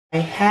I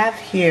have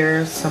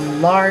here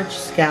some large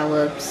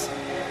scallops,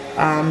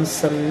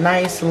 some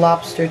nice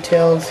lobster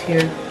tails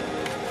here,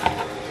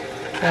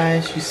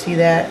 guys, you see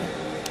that?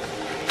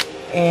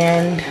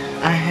 And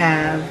I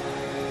have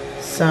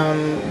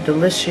some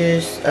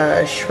delicious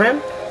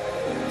shrimp,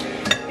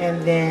 and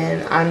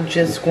then I'm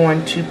just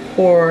going to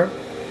pour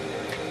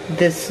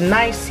this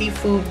nice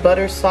seafood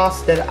butter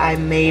sauce that I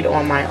made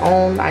on my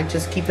own. I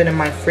just keep it in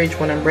my fridge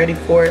when I'm ready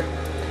for it,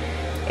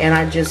 and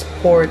I just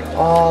pour it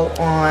all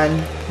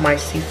on my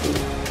seafood.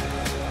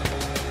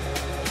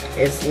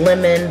 It's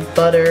lemon,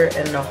 butter,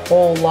 and a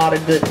whole lot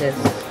of goodness.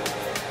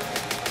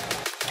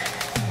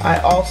 I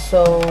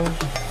also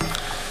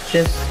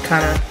just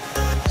kind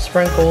of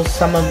sprinkle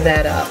some of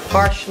that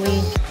parsley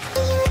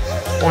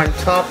on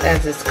top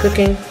as it's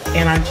cooking,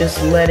 and I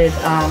just let it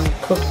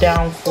cook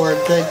down for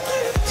a good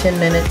 10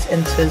 minutes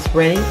until it's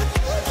ready.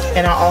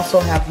 And I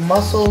also have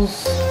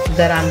mussels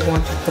that I'm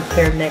going to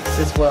prepare next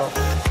as well.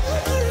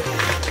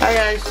 Hi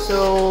guys,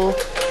 so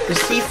the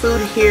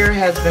seafood here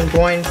has been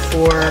going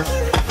for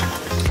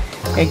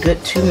a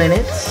good 2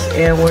 minutes,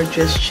 and we're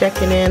just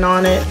checking in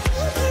on it.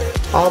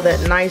 All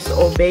that nice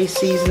Old Bay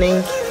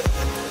seasoning,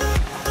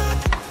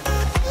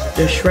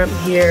 the shrimp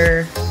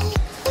here,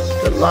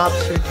 the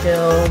lobster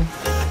tail,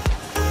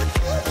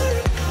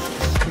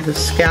 the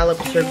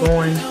scallops are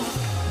going.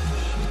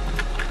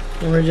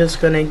 And we're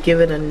just gonna give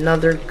it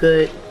another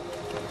good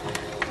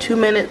 2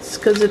 minutes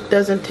because it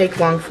doesn't take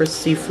long for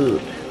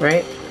seafood,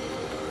 right?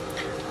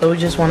 But we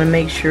just want to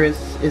make sure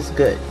it's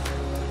good.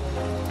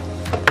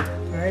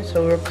 Alright,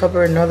 so we'll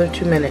cover another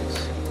 2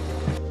 minutes.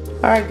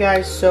 Alright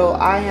guys, so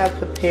I have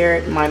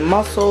prepared my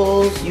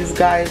mussels. You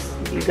guys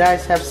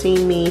have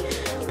seen me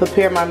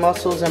prepare my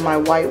mussels in my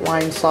white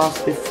wine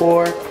sauce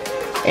before.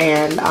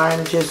 And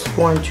I'm just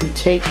going to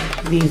take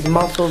these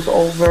mussels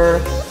over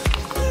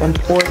and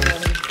pour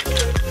them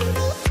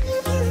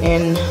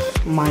in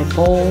my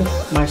bowl,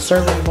 my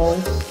serving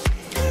bowl.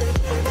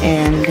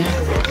 And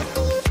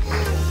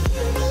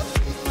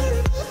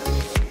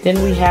then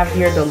we have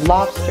here the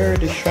lobster,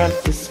 the shrimp,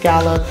 the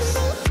scallops,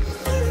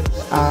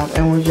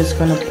 and we're just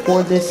going to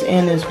pour this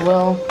in as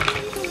well.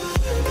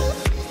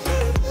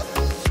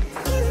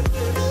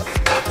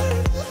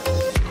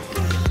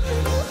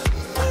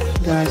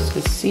 You guys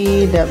can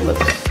see that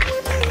looks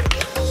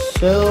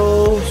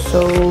so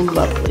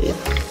lovely.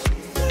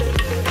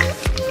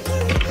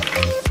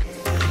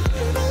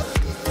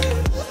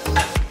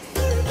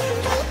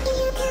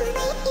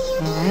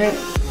 Alright,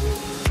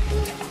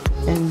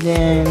 and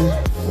then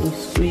we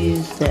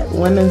squeeze that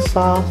lemon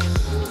sauce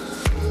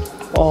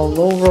all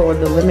over, or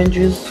the lemon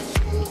juice,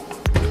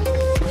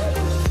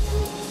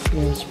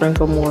 and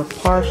sprinkle more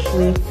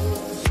parsley.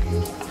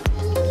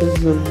 This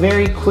is a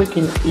very quick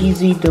and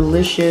easy,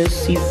 delicious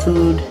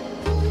seafood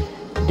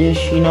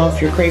dish. You know, if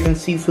you're craving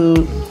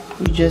seafood,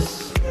 you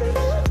just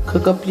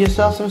cook up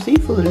yourself some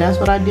seafood, and that's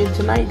what I did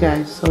tonight,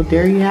 guys. So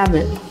there you have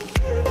it.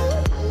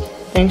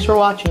 Thanks for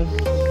watching.